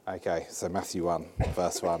Okay, so Matthew 1,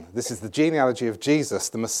 verse 1. This is the genealogy of Jesus,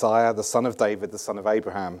 the Messiah, the son of David, the son of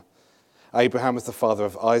Abraham. Abraham was the father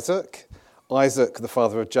of Isaac, Isaac the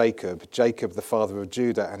father of Jacob, Jacob the father of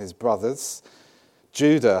Judah and his brothers,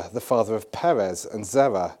 Judah the father of Perez and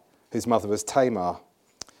Zerah, whose mother was Tamar,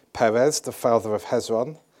 Perez the father of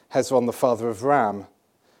Hezron, Hezron the father of Ram,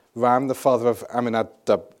 Ram the father of Aminadab,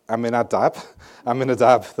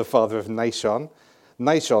 the father of Nahshon,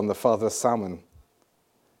 Nahshon the father of Salmon,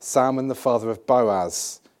 Salmon the father of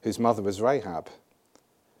Boaz, whose mother was Rahab,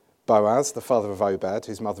 Boaz the father of Obed,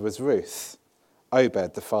 whose mother was Ruth,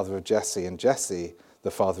 Obed the father of Jesse, and Jesse the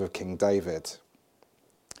father of King David.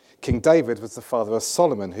 King David was the father of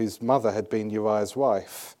Solomon, whose mother had been Uriah's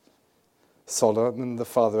wife. Solomon the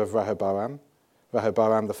father of Rehoboam,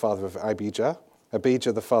 Rehoboam the father of Abijah,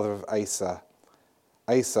 Abijah the father of Asa,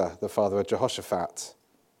 Asa the father of Jehoshaphat,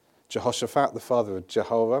 Jehoshaphat the father of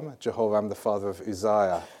Jehoram, Jehoram the father of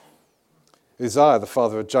Uzziah, Uzziah the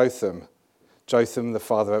father of Jotham, Jotham the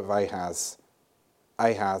father of Ahaz,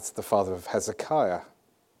 Ahaz the father of Hezekiah,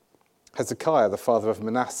 Hezekiah the father of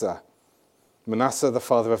Manasseh, Manasseh the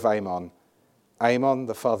father of Amon, Amon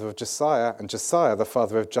the father of Josiah, and Josiah the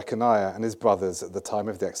father of Jeconiah and his brothers at the time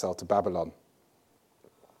of the exile to Babylon.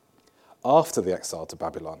 After the exile to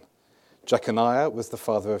Babylon, Jeconiah was the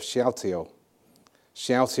father of Shealtiel,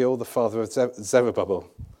 Shealtiel the father of Zerubbabel,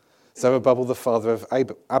 Zerubbabel the father of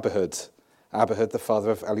Abihud, Abihud the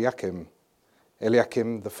father of Eliakim,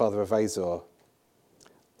 Eliakim the father of Azor,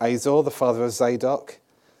 Azor the father of Zadok,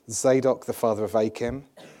 Zadok the father of Achim,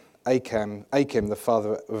 Achim the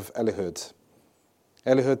father of Elihud,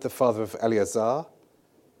 Elihud the father of Eleazar,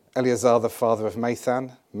 Eleazar the father of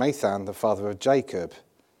Mathan, Mathan the father of Jacob,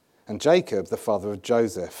 and Jacob the father of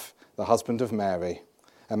Joseph, the husband of Mary,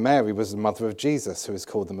 and Mary was the mother of Jesus, who is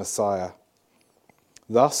called the Messiah.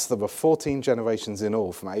 Thus there were 14 generations in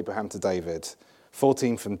all from Abraham to David,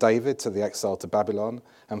 14 from David to the exile to Babylon,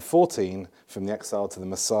 and 14 from the exile to the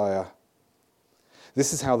Messiah.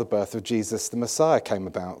 This is how the birth of Jesus the Messiah came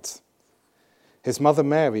about. His mother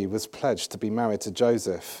Mary was pledged to be married to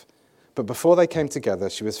Joseph, but before they came together,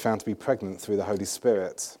 she was found to be pregnant through the Holy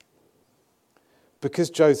Spirit. Because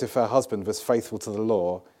Joseph, her husband, was faithful to the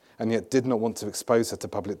law and yet did not want to expose her to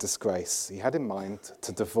public disgrace, he had in mind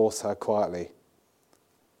to divorce her quietly.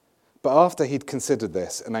 But after he'd considered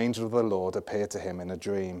this, an angel of the Lord appeared to him in a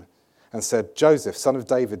dream and said, "Joseph, son of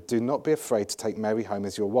David, do not be afraid to take Mary home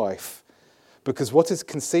as your wife, because what is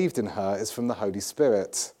conceived in her is from the Holy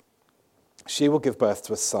Spirit. She will give birth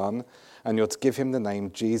to a son, and you're to give him the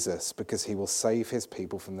name Jesus, because he will save his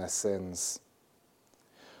people from their sins."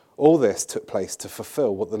 All this took place to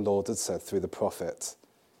fulfill what the Lord had said through the prophet.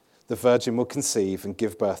 The virgin will conceive and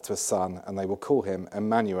give birth to a son, and they will call him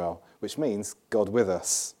Emmanuel, which means God with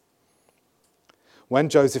us. When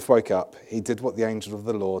Joseph woke up, he did what the angel of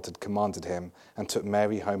the Lord had commanded him and took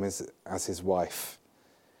Mary home as his wife.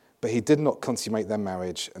 But he did not consummate their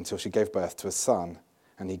marriage until she gave birth to a son,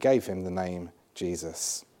 and he gave him the name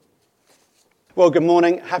Jesus. Well, good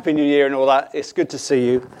morning, Happy New Year and all that. It's good to see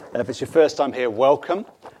you. If it's your first time here, welcome.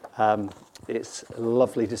 It's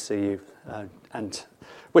lovely to see you. And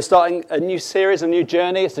we're starting a new series, a new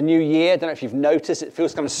journey. It's a new year. I don't know if you've noticed, it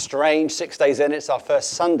feels kind of strange. 6 days in, it's our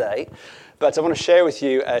first Sunday. But I want to share with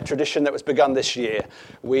you a tradition that was begun this year.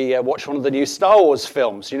 We watched one of the new Star Wars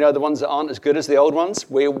films. You know, the ones that aren't as good as the old ones?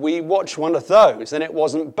 We watched one of those, and it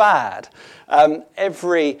wasn't bad.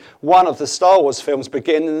 Every one of the Star Wars films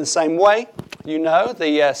begin in the same way. You know,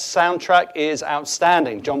 the soundtrack is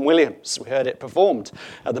outstanding. John Williams, we heard it performed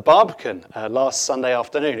at the Barbican last Sunday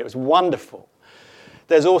afternoon. It was wonderful.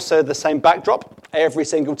 There's also the same backdrop every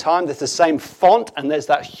single time. There's the same font, and there's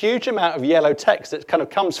that huge amount of yellow text that kind of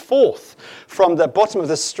comes forth from the bottom of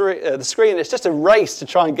the screen. It's just a race to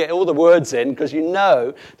try and get all the words in, because you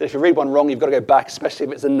know that if you read one wrong, you've got to go back, especially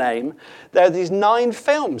if it's a name. There are these 9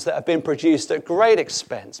 films that have been produced at great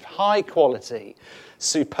expense, high quality,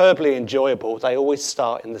 superbly enjoyable. They always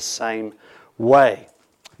start in the same way.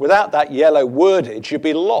 Without that yellow wordage, you'd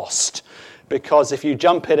be lost. Because if you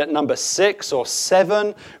jump in at number 6 or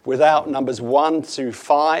 7 without numbers 1 through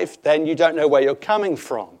 5, then you don't know where you're coming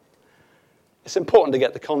from. It's important to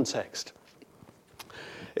get the context.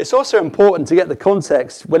 It's also important to get the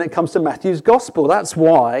context when it comes to Matthew's Gospel. That's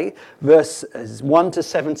why verses 1 to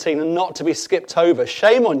 17 are not to be skipped over.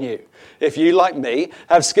 Shame on you if you, like me,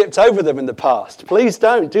 have skipped over them in the past. Please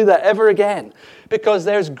don't do that ever again, because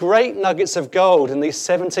there's great nuggets of gold in these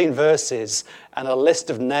 17 verses and a list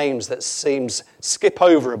of names that seems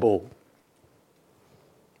skip-overable.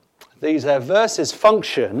 These verses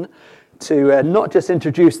function to not just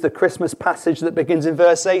introduce the Christmas passage that begins in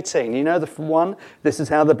verse 18. You know the one? This is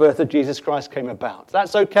how the birth of Jesus Christ came about.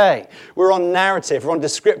 That's okay. We're on narrative. We're on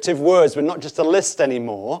descriptive words. We're not just a list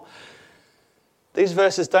anymore. These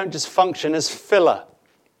verses don't just function as filler.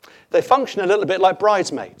 They function a little bit like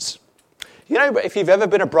bridesmaids. You know, if you've ever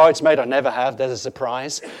been a bridesmaid, I never have, there's a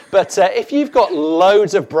surprise. But if you've got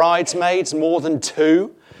loads of bridesmaids, more than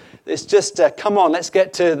two, it's just, come on, let's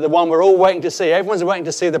get to the one we're all waiting to see. Everyone's waiting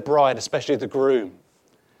to see the bride, especially the groom.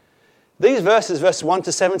 These verses 1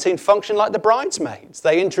 to 17, function like the bridesmaids.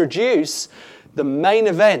 They introduce the main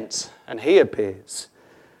event, and he appears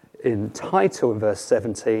in title in verse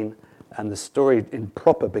 17, and the story in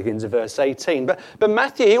proper begins in verse 18. But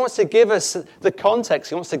Matthew, he wants to give us the context.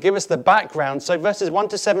 He wants to give us the background. So verses 1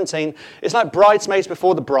 to 17, it's like bridesmaids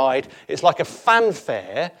before the bride. It's like a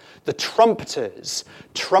fanfare, the trumpeters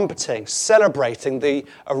trumpeting, celebrating the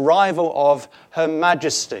arrival of Her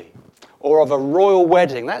Majesty or of a royal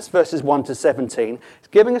wedding. That's verses 1 to 17. It's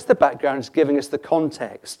giving us the background. It's giving us the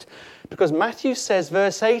context. Because Matthew says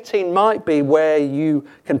verse 18 might be where you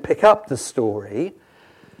can pick up the story.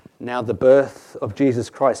 Now the birth of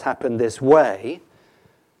Jesus Christ happened this way.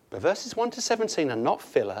 But verses 1 to 17 are not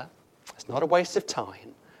filler. It's not a waste of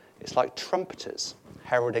time. It's like trumpeters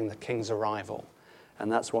heralding the king's arrival.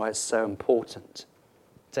 And that's why it's so important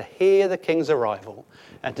to hear the king's arrival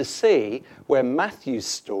and to see where Matthew's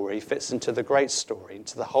story fits into the great story,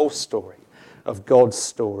 into the whole story of God's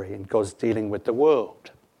story and God's dealing with the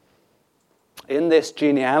world. In this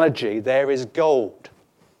genealogy, there is gold.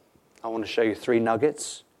 I want to show you 3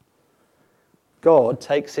 nuggets. God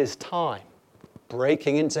takes his time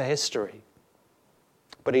breaking into history.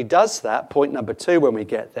 But he does that, point number 2 when we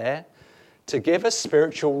get there, to give us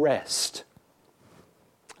spiritual rest.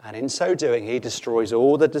 And in so doing, he destroys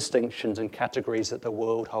all the distinctions and categories that the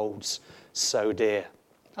world holds so dear.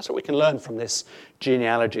 That's what we can learn from this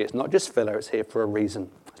genealogy. It's not just filler, it's here for a reason.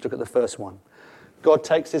 Let's look at the first one. God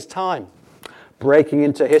takes his time breaking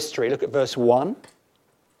into history. Look at verse 1.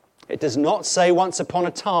 It does not say once upon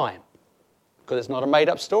a time, because it's not a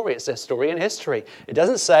made-up story. It's a story in history. It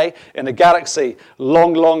doesn't say in a galaxy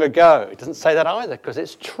long, long ago. It doesn't say that either, because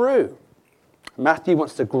it's true. Matthew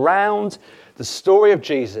wants to ground the story of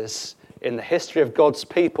Jesus in the history of God's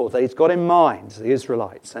people that he's got in mind, the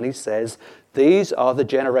Israelites. And he says, these are the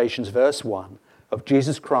generations, verse 1, of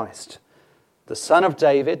Jesus Christ, the son of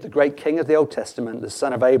David, the great king of the Old Testament, the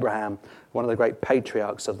son of Abraham, one of the great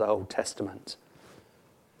patriarchs of the Old Testament.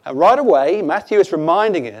 And right away, Matthew is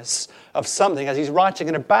reminding us of something as he's writing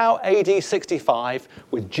in about AD 65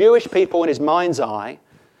 with Jewish people in his mind's eye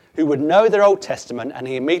who would know their Old Testament, and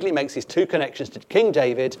he immediately makes these 2 connections to King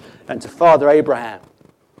David and to Father Abraham.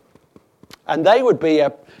 And they would be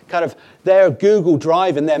their Google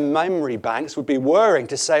Drive in their memory banks would be whirring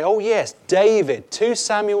to say, oh yes, David, 2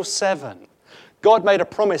 Samuel 7. God made a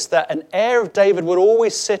promise that an heir of David would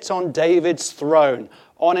always sit on David's throne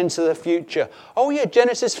on into the future. Oh yeah,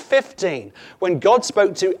 Genesis 15, when God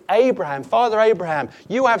spoke to Abraham, Father Abraham,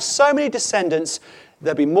 you have so many descendants,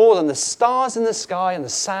 there'll be more than the stars in the sky and the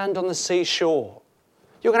sand on the seashore.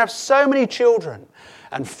 You're going to have so many children,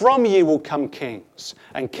 and from you will come kings,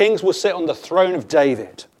 and kings will sit on the throne of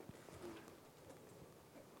David.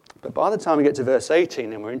 But by the time we get to verse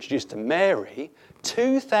 18 and we're introduced to Mary,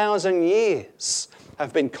 2,000 years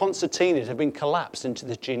have been concertinaed, have been collapsed into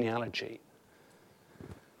this genealogy.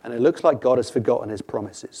 And it looks like God has forgotten his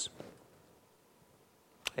promises.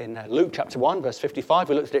 In Luke chapter 1, verse 55,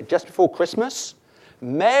 we looked at it just before Christmas.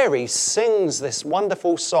 Mary sings this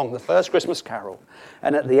wonderful song, the first Christmas carol.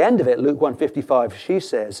 And at the end of it, Luke 1:55, she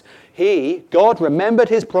says, God remembered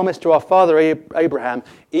his promise to our father Abraham,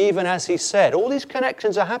 even as he said. All these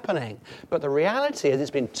connections are happening. But the reality is it's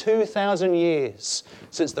been 2,000 years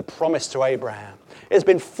since the promise to Abraham. It's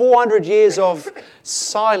been 400 years of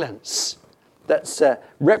silence that's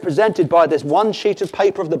represented by this one sheet of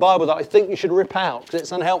paper of the Bible that I think you should rip out because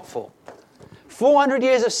it's unhelpful. 400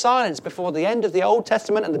 years of silence before the end of the Old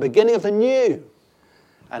Testament and the beginning of the New.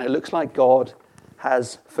 And it looks like God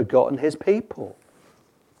has forgotten his people.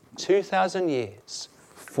 2,000 years,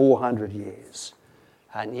 400 years.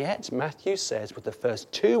 And yet Matthew says with the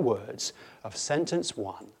first 2 words of sentence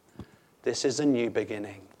 1, this is a new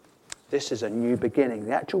beginning. This is a new beginning.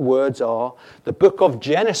 The actual words are the book of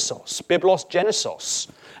Genesis, Biblos Genesis.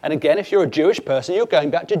 And again, if you're a Jewish person, you're going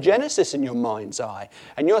back to Genesis in your mind's eye.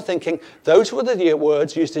 And you're thinking, those were the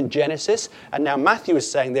words used in Genesis. And now Matthew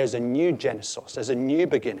is saying there's a new Genesis, there's a new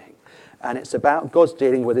beginning. And it's about God's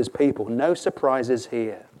dealing with his people. No surprises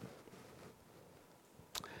here.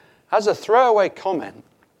 As a throwaway comment,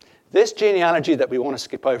 this genealogy that we want to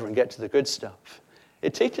skip over and get to the good stuff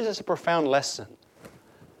It teaches us a profound lesson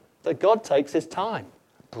that God takes his time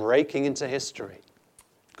breaking into history.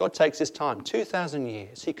 God takes his time, 2,000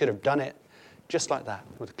 years. He could have done it just like that,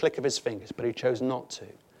 with a click of his fingers, but he chose not to.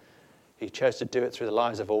 He chose to do it through the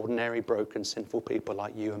lives of ordinary, broken, sinful people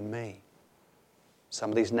like you and me. Some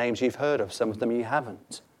of these names you've heard of, some of them you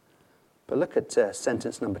haven't. But look at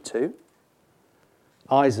sentence number 2.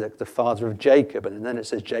 Isaac, the father of Jacob, and then it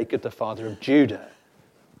says Jacob, the father of Judah.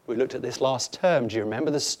 We looked at this last term. Do you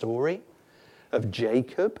remember the story of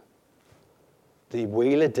Jacob? The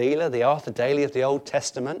wheeler dealer, the Arthur Daley of the Old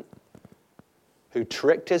Testament, who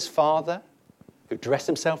tricked his father, who dressed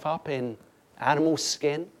himself up in animal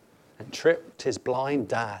skin and tricked his blind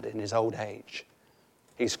dad in his old age.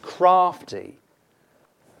 He's crafty.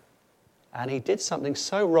 And he did something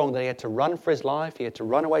so wrong that he had to run for his life. He had to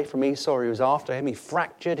run away from Esau, who was after him. He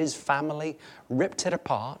fractured his family, ripped it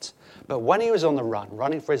apart. But when he was on the run,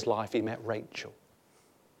 running for his life, he met Rachel.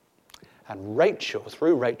 And Rachel,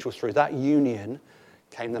 through that union,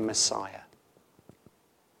 came the Messiah.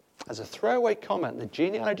 As a throwaway comment, the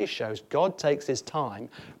genealogy shows God takes his time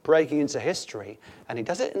breaking into history, and he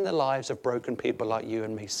does it in the lives of broken people like you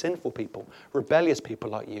and me, sinful people, rebellious people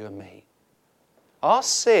like you and me. Our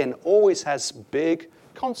sin always has big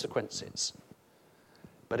consequences.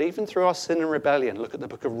 But even through our sin and rebellion, look at the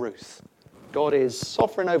book of Ruth. God is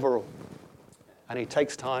sovereign over all, and he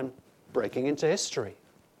takes time breaking into history.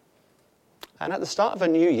 And at the start of a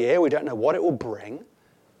new year, we don't know what it will bring.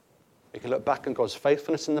 We can look back on God's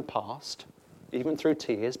faithfulness in the past, even through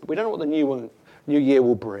tears, but we don't know what the new year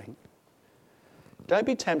will bring. Don't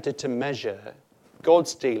be tempted to measure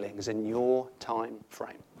God's dealings in your time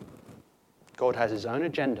frame. God has his own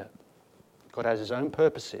agenda. God has his own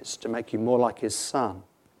purposes to make you more like his son.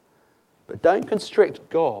 But don't constrict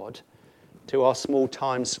God to our small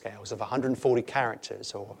time scales of 140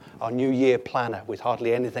 characters, or our New Year planner with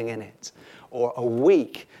hardly anything in it, or a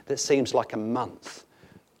week that seems like a month.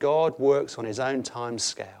 God works on his own time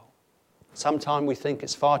scale. Sometimes we think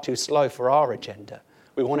it's far too slow for our agenda.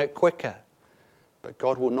 We want it quicker. But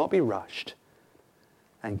God will not be rushed.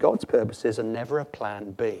 And God's purposes are never a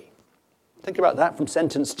plan B. Think about that from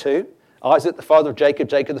sentence 2. Isaac, the father of Jacob,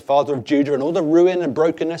 Jacob, the father of Judah, and all the ruin and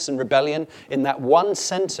brokenness and rebellion in that one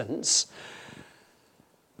sentence.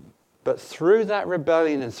 But through that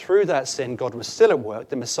rebellion and through that sin, God was still at work.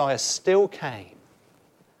 The Messiah still came.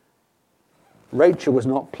 Rachel was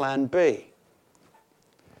not plan B.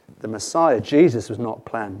 The Messiah, Jesus, was not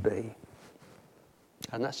plan B.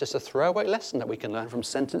 And that's just a throwaway lesson that we can learn from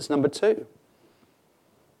sentence number 2.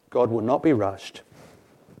 God will not be rushed.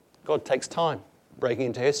 God takes time breaking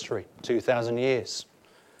into history, 2,000 years.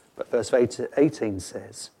 But verse 18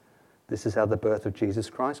 says, this is how the birth of Jesus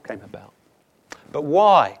Christ came about. But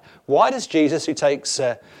why? Why does Jesus, who takes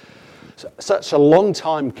such a long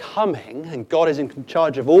time coming, and God is in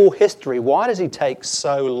charge of all history, why does he take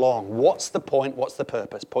so long? What's the point? What's the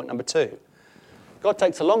purpose? Point number 2. God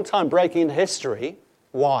takes a long time breaking into history.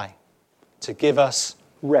 Why? To give us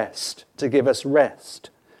rest. To give us rest.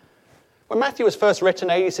 When Matthew was first written,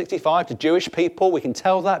 AD 65, to Jewish people, we can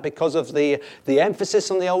tell that because of the emphasis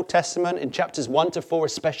on the Old Testament, in chapters 1 to 4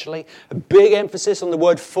 especially. A big emphasis on the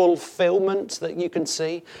word fulfillment that you can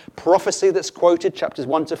see. Prophecy that's quoted, chapters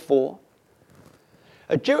 1 to 4.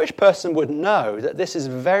 A Jewish person would know that this is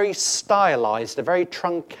very stylized, a very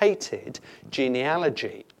truncated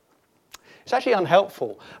genealogy. It's actually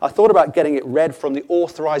unhelpful. I thought about getting it read from the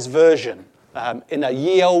authorized version. In a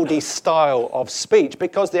ye olde style of speech,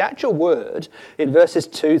 because the actual word in verses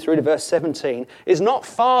 2 through to verse 17 is not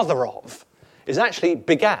father of, is actually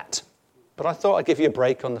begat. But I thought I'd give you a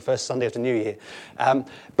break on the first Sunday of the New Year.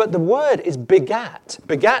 But the word is begat.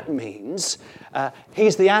 Begat means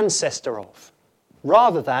he's the ancestor of,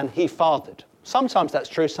 rather than he fathered. Sometimes that's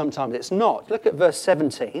true, sometimes it's not. Look at verse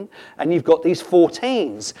 17, and you've got these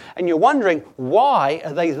 14s, and you're wondering, why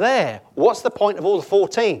are they there? What's the point of all the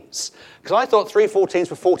 14s? Because I thought 3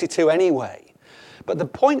 14s were 42 anyway. But the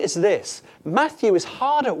point is this: Matthew is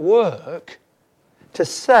hard at work to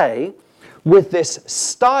say, with this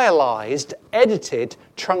stylized, edited,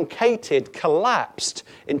 truncated, collapsed,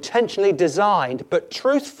 intentionally designed, but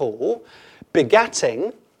truthful,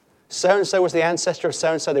 begatting, so-and-so was the ancestor of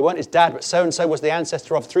so-and-so. They weren't his dad, but so-and-so was the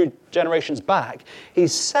ancestor of 3 generations back.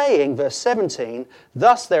 He's saying, verse 17,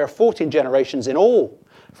 thus there are 14 generations in all,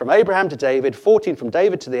 from Abraham to David, 14 from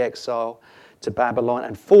David to the exile to Babylon,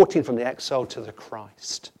 and 14 from the exile to the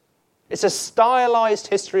Christ. It's a stylized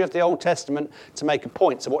history of the Old Testament to make a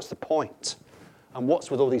point. So what's the point? And what's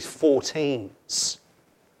with all these 14s?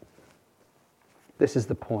 This is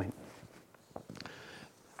the point.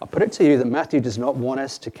 I put it to you that Matthew does not want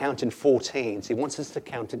us to count in 14s. He wants us to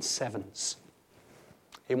count in 7s.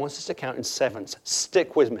 He wants us to count in 7s.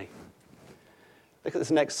 Stick with me. Look at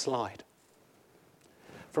this next slide.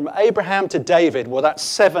 From Abraham to David, well, that's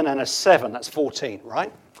 7 and a 7. That's 14,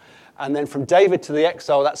 right? And then from David to the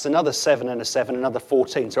exile, that's another 7 and a 7, another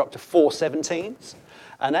 14. So up to 4 17s.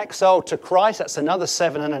 And exile to Christ, that's another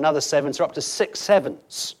 7 and another 7. So up to 6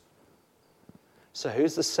 7s. So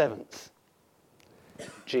who's the 7th?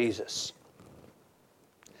 Jesus.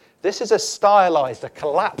 This is a stylized, a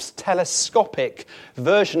collapsed, telescopic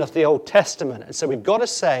version of the Old Testament. And so we've got to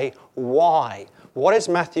say, why? What is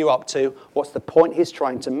Matthew up to? What's the point he's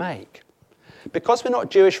trying to make? Because we're not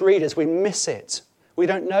Jewish readers, we miss it. We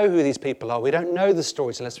don't know who these people are. We don't know the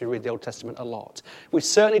stories unless we read the Old Testament a lot. We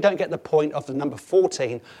certainly don't get the point of the number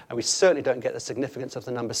 14, and we certainly don't get the significance of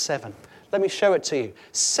the number 7. Let me show it to you.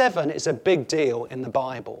 7 is a big deal in the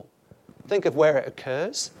Bible. Think of where it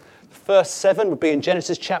occurs. The first 7 would be in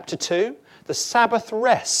Genesis chapter 2, the Sabbath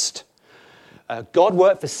rest. God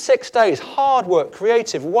worked for 6 days, hard work,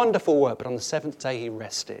 creative, wonderful work, but on the 7th day he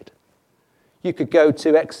rested. You could go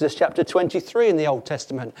to Exodus chapter 23 in the Old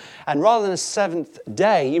Testament, and rather than the 7th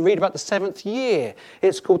day, you read about the 7th year.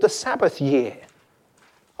 It's called the Sabbath year.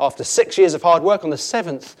 After 6 years of hard work, on the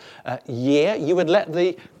 7th year, you would let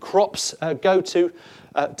the crops go to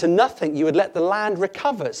nothing. You would let the land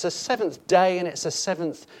recover. It's the 7th day and it's the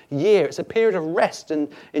 7th year. It's a period of rest and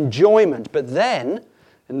enjoyment. But then,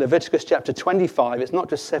 in Leviticus chapter 25, it's not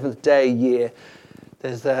just 7th day year.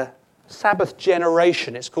 There's the Sabbath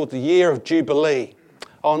generation. It's called the year of Jubilee.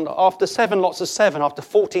 After 7 lots of 7, after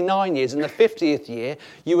 49 years, in the 50th year,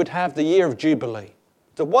 you would have the year of Jubilee.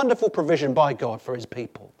 It's a wonderful provision by God for his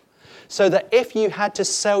people. So that if you had to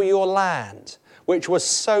sell your land, which was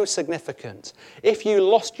so significant, if you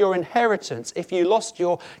lost your inheritance, if you lost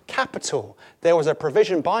your capital, there was a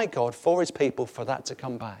provision by God for his people for that to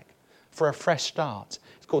come back, for a fresh start.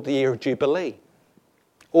 It's called the year of Jubilee.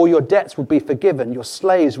 All your debts would be forgiven, your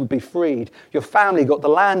slaves would be freed, your family got the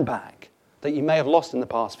land back that you may have lost in the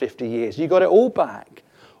past 50 years. You got it all back.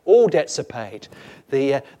 All debts are paid.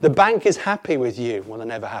 The bank is happy with you. Well, they're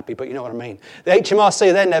never happy, but you know what I mean. The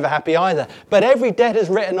HMRC, they're never happy either. But every debt is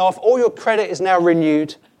written off. All your credit is now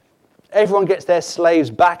renewed. Everyone gets their slaves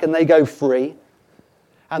back and they go free.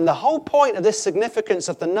 And the whole point of this significance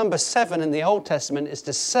of the number 7 in the Old Testament is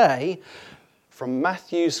to say, from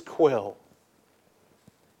Matthew's quill,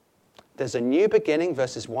 there's a new beginning,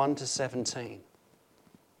 verses 1 to 17.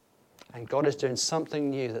 And God is doing something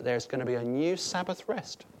new, that there's going to be a new Sabbath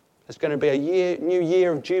rest. There's going to be a new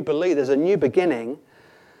year of Jubilee. There's a new beginning.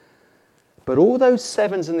 But all those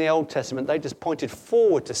 7s in the Old Testament, they just pointed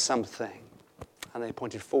forward to something. And they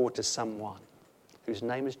pointed forward to someone whose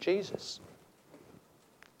name is Jesus.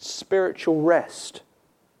 Spiritual rest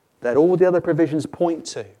that all the other provisions point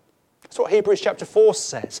to. That's what Hebrews chapter 4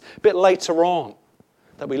 says, a bit later on,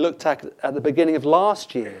 that we looked at the beginning of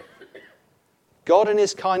last year. God in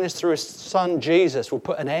his kindness through his Son Jesus will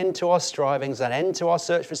put an end to our strivings, an end to our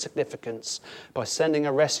search for significance by sending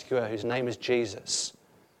a rescuer whose name is Jesus.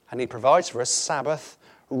 And he provides for us Sabbath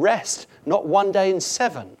rest, not 1 day in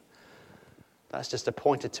 7. That's just a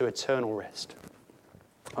pointer to eternal rest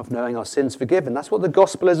of knowing our sins forgiven. That's what the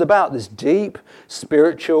gospel is about, this deep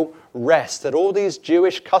spiritual rest that all these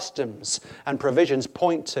Jewish customs and provisions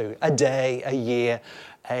point to. A day, a year,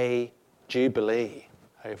 a jubilee.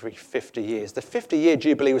 Every 50 years. The 50-year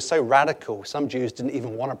Jubilee was so radical, some Jews didn't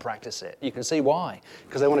even want to practice it. You can see why.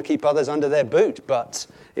 Because they want to keep others under their boot. But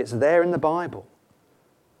it's there in the Bible.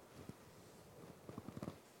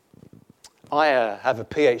 I have a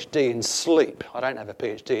PhD in sleep. I don't have a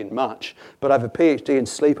PhD in much, but I have a PhD in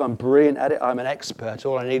sleep. I'm brilliant at it. I'm an expert.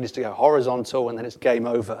 All I need is to go horizontal and then it's game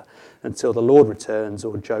over until the Lord returns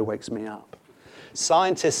or Joe wakes me up.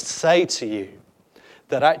 Scientists say to you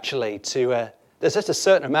that actually there's just a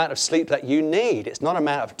certain amount of sleep that you need. It's not an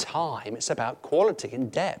amount of time. It's about quality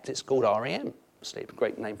and depth. It's called REM sleep, a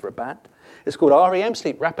great name for a band. It's called REM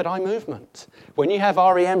sleep, rapid eye movement. When you have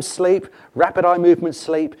REM sleep, rapid eye movement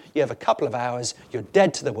sleep, you have a couple of hours, you're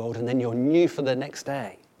dead to the world, and then you're new for the next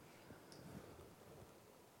day.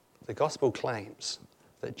 The gospel claims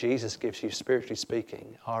that Jesus gives you, spiritually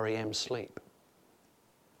speaking, REM sleep.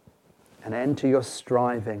 An end to your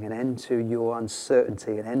striving, an end to your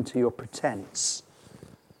uncertainty, an end to your pretense.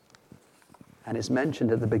 And it's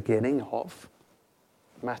mentioned at the beginning of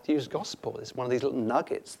Matthew's gospel. It's one of these little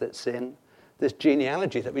nuggets that's in this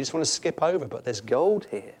genealogy that we just want to skip over, but there's gold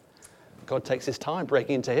here. God takes his time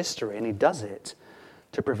breaking into history, and he does it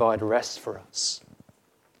to provide rest for us.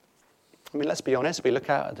 I mean, let's be honest, we look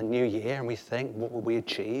out at the new year and we think, what will we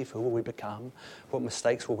achieve? Who will we become? What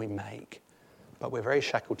mistakes will we make? But we're very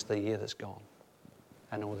shackled to the year that's gone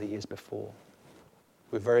and all the years before.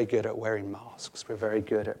 We're very good at wearing masks. We're very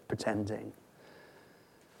good at pretending.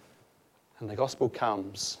 And the gospel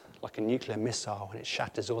comes like a nuclear missile and it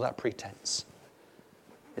shatters all that pretense.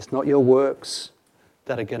 It's not your works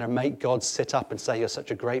that are going to make God sit up and say you're such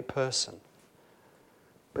a great person.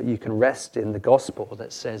 But you can rest in the gospel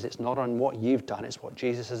that says it's not on what you've done, it's what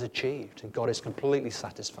Jesus has achieved. And God is completely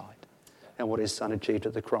satisfied in what his Son achieved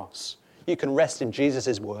at the cross. You can rest in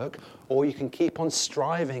Jesus' work, or you can keep on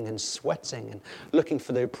striving and sweating and looking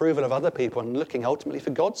for the approval of other people and looking ultimately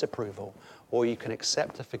for God's approval. Or you can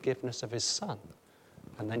accept the forgiveness of his Son,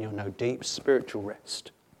 and then you'll know deep spiritual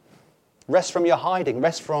rest. Rest from your hiding.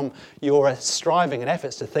 Rest from your striving and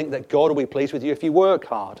efforts to think that God will be pleased with you if you work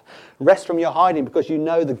hard. Rest from your hiding because you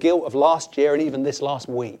know the guilt of last year and even this last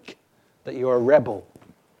week, that you're a rebel.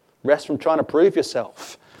 Rest from trying to prove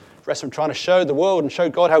yourself. Rest from trying to show the world and show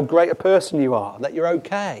God how great a person you are, that you're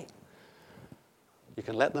okay. You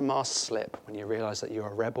can let the mask slip when you realize that you're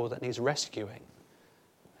a rebel that needs rescuing.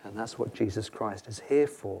 And that's what Jesus Christ is here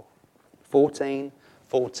for. 14,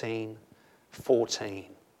 14, 14.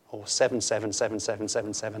 Or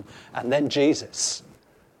 777777, and then Jesus,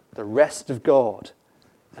 the rest of God.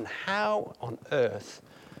 And how on earth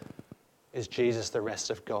is Jesus the rest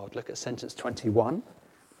of God? Look at sentence 21.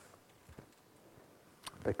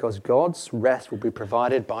 Because God's rest will be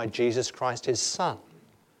provided by Jesus Christ, his Son.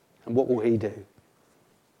 And what will he do?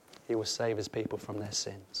 He will save his people from their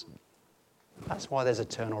sins. That's why there's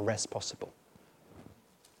eternal rest possible.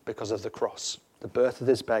 Because of the cross. The birth of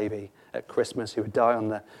this baby at Christmas who would die on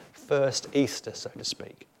the first Easter, so to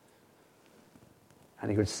speak. And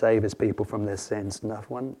he would save his people from their sins. No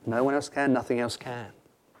one else can, nothing else can.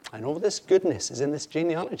 And all this goodness is in this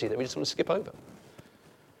genealogy that we just want to skip over.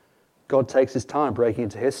 God takes his time breaking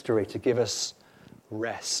into history to give us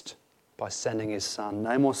rest by sending his Son.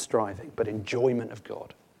 No more striving, but enjoyment of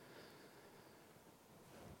God.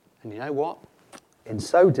 And you know what? In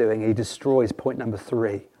so doing, he destroys point number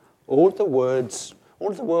 3. All of the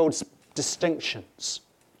world's distinctions.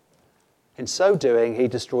 In so doing, he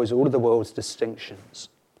destroys all of the world's distinctions.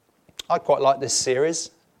 I quite like this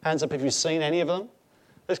series. Hands up if you've seen any of them.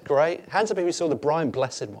 It's great. Hands up if you saw the Brian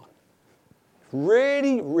Blessed one.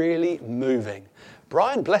 Really, really moving.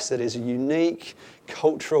 Brian Blessed is a unique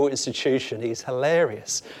cultural institution. He's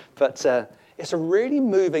hilarious. But it's a really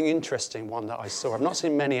moving, interesting one that I saw. I've not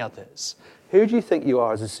seen many others. Who Do You Think You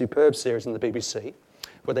Are is a superb series on the BBC.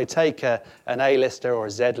 Where they take an A-lister or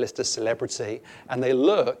a Z-lister celebrity and they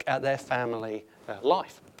look at their family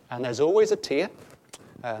life. And there's always a tear,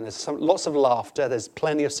 and there's lots of laughter, there's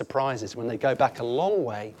plenty of surprises when they go back a long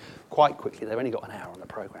way quite quickly. They've only got an hour on the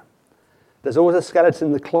programme. There's always a skeleton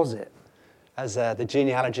in the closet as the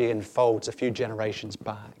genealogy unfolds a few generations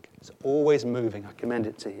back. It's always moving. I commend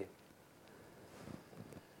it to you.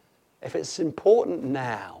 If it's important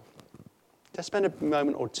now, just spend a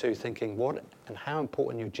moment or two thinking what and how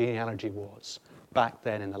important your genealogy was back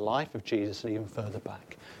then in the life of Jesus and even further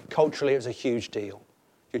back. Culturally, it was a huge deal.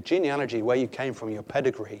 Your genealogy, where you came from, your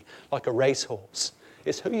pedigree, like a racehorse,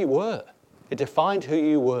 it's who you were. It defined who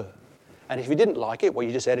you were. And if you didn't like it, well,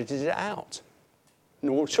 you just edited it out.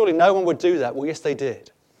 Well, surely no one would do that. Well, yes, they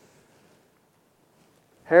did.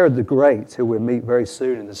 Herod the Great, who we'll meet very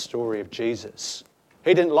soon in the story of Jesus,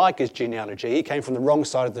 he didn't like his genealogy. He came from the wrong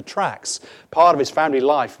side of the tracks. Part of his family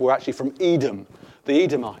life were actually from Edom, the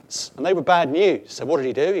Edomites. And they were bad news. So what did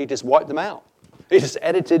he do? He just wiped them out. He just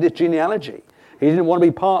edited his genealogy. He didn't want to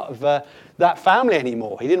be part of that family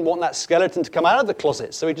anymore. He didn't want that skeleton to come out of the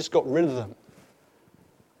closet, so he just got rid of them.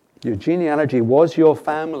 Your genealogy was your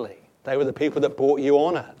family. They were the people that brought you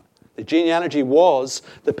honor. The genealogy was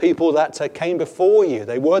the people that came before you.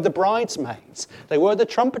 They were the bridesmaids. They were the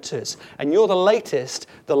trumpeters. And you're the latest,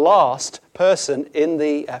 the last person in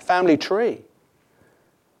the family tree.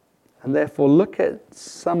 And therefore, look at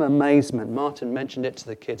some amazement. Martin mentioned it to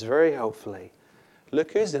the kids very helpfully.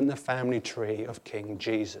 Look who's in the family tree of King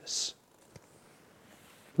Jesus.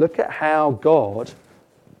 Look at how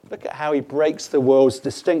he breaks the world's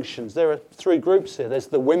distinctions. There are 3 groups here. There's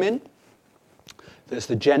the women. There's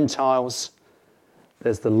the Gentiles,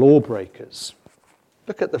 there's the lawbreakers.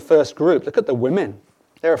 Look at the first group, look at the women.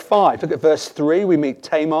 There are 5. Look at verse 3, we meet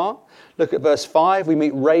Tamar. Look at verse 5, we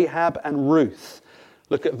meet Rahab and Ruth.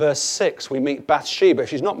 Look at verse 6, we meet Bathsheba.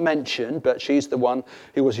 She's not mentioned, but she's the one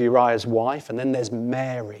who was Uriah's wife. And then there's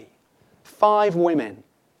Mary. 5 women.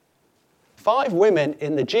 5 women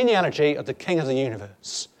in the genealogy of the King of the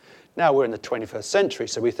universe. Now we're in the 21st century,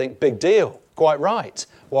 so we think big deal, quite right.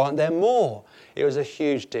 Why aren't there more? It was a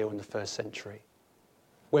huge deal in the first century.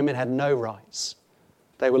 Women had no rights.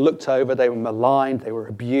 They were looked over, they were maligned, they were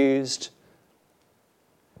abused.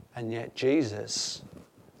 And yet Jesus,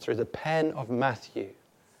 through the pen of Matthew,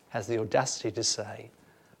 has the audacity to say,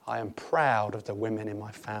 I am proud of the women in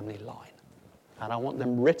my family line. And I want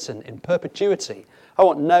them written in perpetuity. I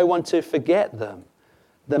want no one to forget them.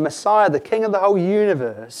 The Messiah, the King of the whole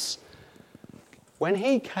universe, when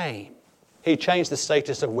he came, he changed the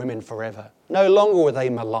status of women forever. No longer were they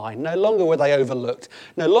maligned. No longer were they overlooked.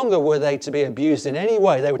 No longer were they to be abused in any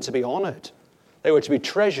way. They were to be honoured. They were to be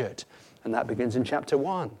treasured. And that begins in chapter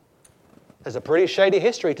 1. There's a pretty shady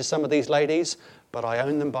history to some of these ladies, but I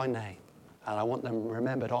own them by name. And I want them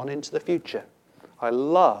remembered on into the future. I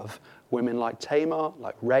love women like Tamar,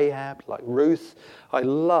 like Rahab, like Ruth. I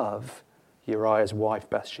love Uriah's wife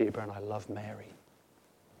Bathsheba, and I love Mary.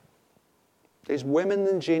 These women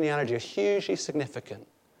in the genealogy are hugely significant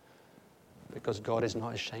because God is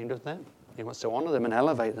not ashamed of them. He wants to honour them and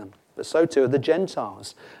elevate them. But so too are the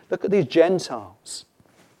Gentiles. Look at these Gentiles.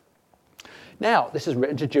 Now, this is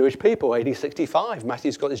written to Jewish people, AD 65.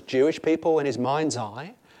 Matthew's got this Jewish people in his mind's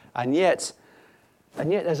eye, and yet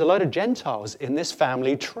there's a load of Gentiles in this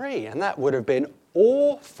family tree, and that would have been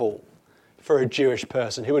awful for a Jewish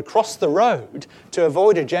person who would cross the road to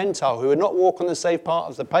avoid a Gentile, who would not walk on the safe part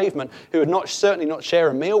of the pavement, who would certainly not share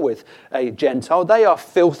a meal with a Gentile. They are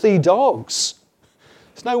filthy dogs.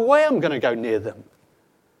 There's no way I'm going to go near them.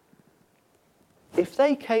 If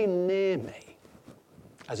they came near me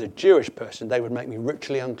as a Jewish person, they would make me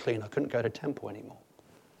ritually unclean. I couldn't go to temple anymore.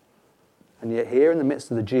 And yet here in the midst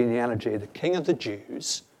of the genealogy, the King of the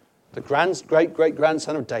Jews, the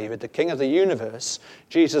great-great-grandson of David, the King of the universe,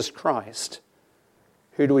 Jesus Christ,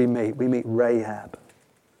 who do we meet? We meet Rahab.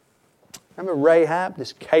 Remember Rahab,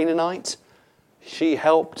 this Canaanite? She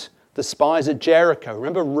helped the spies at Jericho.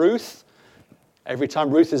 Remember Ruth? Every time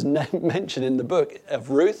Ruth is mentioned in the book of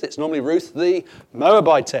Ruth, it's normally Ruth the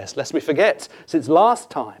Moabitess, lest we forget, since last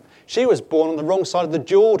time. She was born on the wrong side of the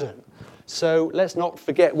Jordan. So let's not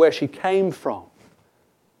forget where she came from.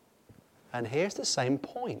 And here's the same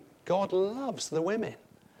point. God loves the women.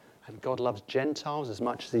 And God loves Gentiles as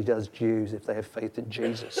much as he does Jews if they have faith in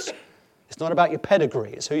Jesus. It's not about your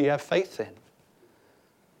pedigree. It's who you have faith in. It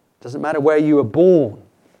doesn't matter where you were born.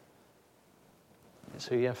 It's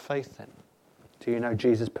who you have faith in. Do you know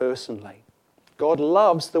Jesus personally? God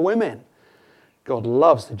loves the women. God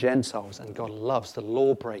loves the Gentiles. And God loves the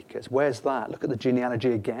lawbreakers. Where's that? Look at the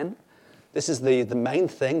genealogy again. This is the main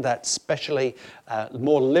thing that especially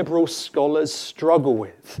more liberal scholars struggle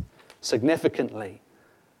with significantly.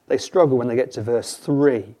 They struggle when they get to verse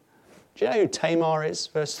 3. Do you know who Tamar is,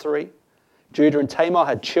 verse 3? Judah and Tamar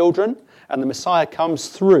had children, and the Messiah comes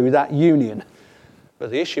through that union. But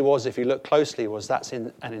the issue was, if you look closely, was that's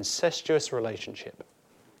in an incestuous relationship.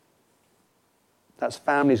 That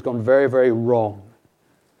family's gone very, very wrong.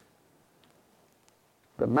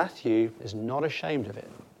 But Matthew is not ashamed of it.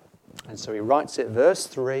 And so he writes it, verse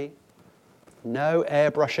 3, no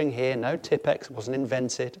airbrushing here, no Tipp-Ex wasn't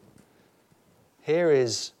invented. Here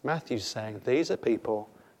is Matthew saying, these are people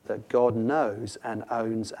that God knows and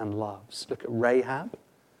owns and loves. Look at Rahab.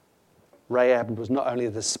 Rahab was not only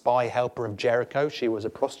the spy helper of Jericho, she was a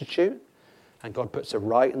prostitute, and God puts her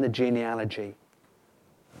right in the genealogy.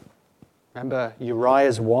 Remember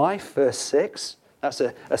Uriah's wife, verse 6? That's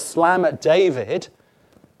a slam at David.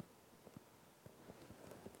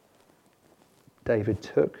 David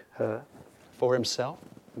took her for himself.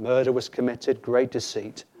 Murder was committed, great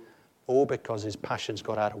deceit, all because his passions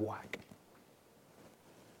got out of whack.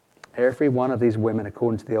 Every one of these women,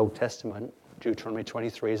 according to the Old Testament, Deuteronomy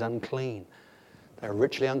 23, is unclean. They were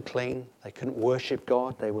ritually unclean. They couldn't worship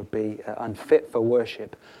God. They would be unfit for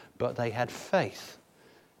worship. But they had faith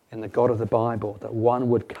in the God of the Bible, that one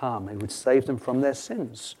would come and would save them from their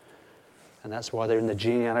sins. And that's why they're in the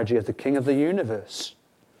genealogy of the King of the universe.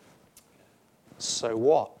 So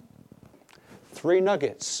what? 3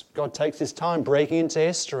 nuggets. God takes his time breaking into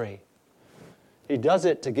history. He does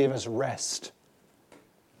it to give us rest.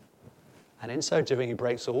 And in so doing, he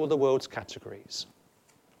breaks all the world's categories.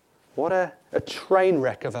 What a train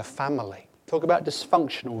wreck of a family. Talk about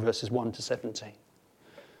dysfunctional, verses 1 to 17.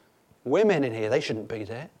 Women in here, they shouldn't be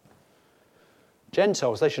there.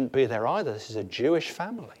 Gentiles, they shouldn't be there either. This is a Jewish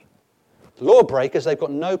family. Lawbreakers, they've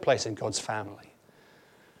got no place in God's family.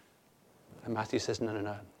 And Matthew says, no.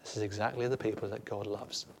 This is exactly the people that God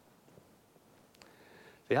loves.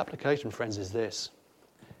 The application, friends, is this.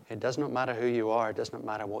 It does not matter who you are. It does not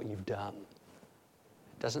matter what you've done.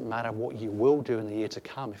 It doesn't matter what you will do in the year to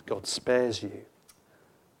come if God spares you.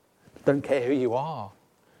 Don't care who you are.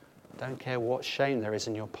 Don't care what shame there is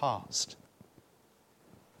in your past.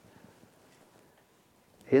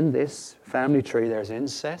 In this family tree, there's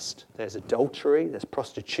incest, there's adultery, there's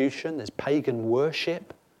prostitution, there's pagan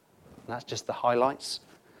worship. And that's just the highlights.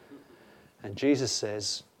 And Jesus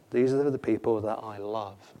says, these are the people that I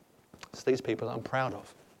love. It's these people that I'm proud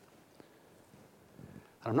of.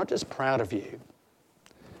 And I'm not just proud of you.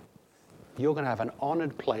 You're going to have an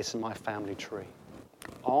honored place in my family tree.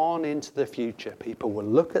 On into the future, people will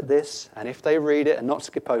look at this, and if they read it and not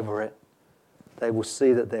skip over it, they will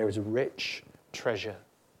see that there is rich treasure,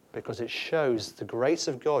 because it shows the grace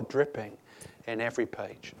of God dripping in every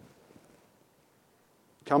page.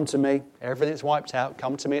 Come to me. Everything's wiped out.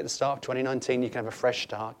 Come to me at the start of 2019. You can have a fresh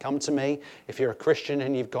start. Come to me if you're a Christian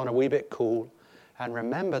and you've gone a wee bit cool. And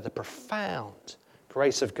remember the profound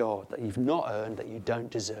grace of God that you've not earned, that you don't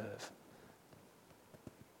deserve.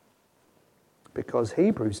 Because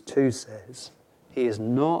Hebrews 2 says, he is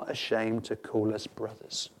not ashamed to call us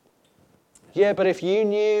brothers. Yeah, but if you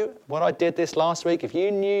knew what I did this last week, if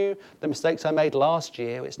you knew the mistakes I made last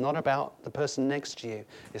year, it's not about the person next to you.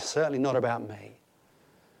 It's certainly not about me.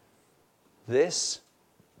 This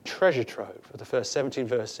treasure trove of the first 17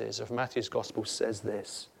 verses of Matthew's Gospel says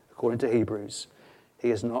this, according to Hebrews, he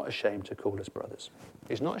is not ashamed to call us brothers.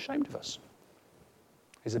 He's not ashamed of us.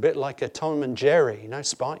 He's a bit like a Tom and Jerry,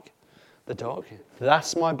 Spike, the dog.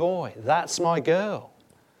 That's my boy. That's my girl.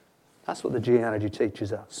 That's what the genealogy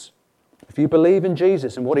teaches us. If you believe in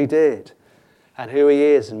Jesus and what he did and who he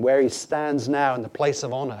is and where he stands now in the place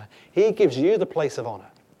of honor, he gives you the place of honor.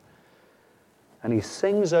 And he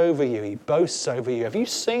sings over you. He boasts over you. Have you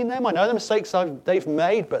seen them? I know the mistakes they've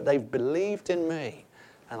made, but they've believed in me.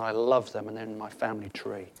 And I love them, and they're in my family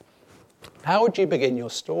tree. How would you begin your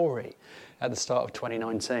story at the start of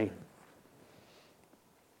 2019?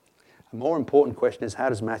 A more important question is, how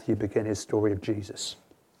does Matthew begin his story of Jesus?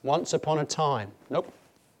 Once upon a time. Nope.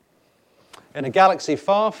 In a galaxy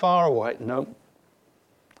far, far away. Nope.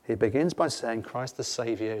 He begins by saying Christ the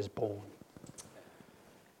Saviour is born.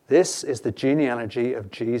 This is the genealogy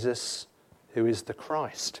of Jesus, who is the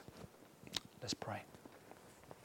Christ. Let's pray.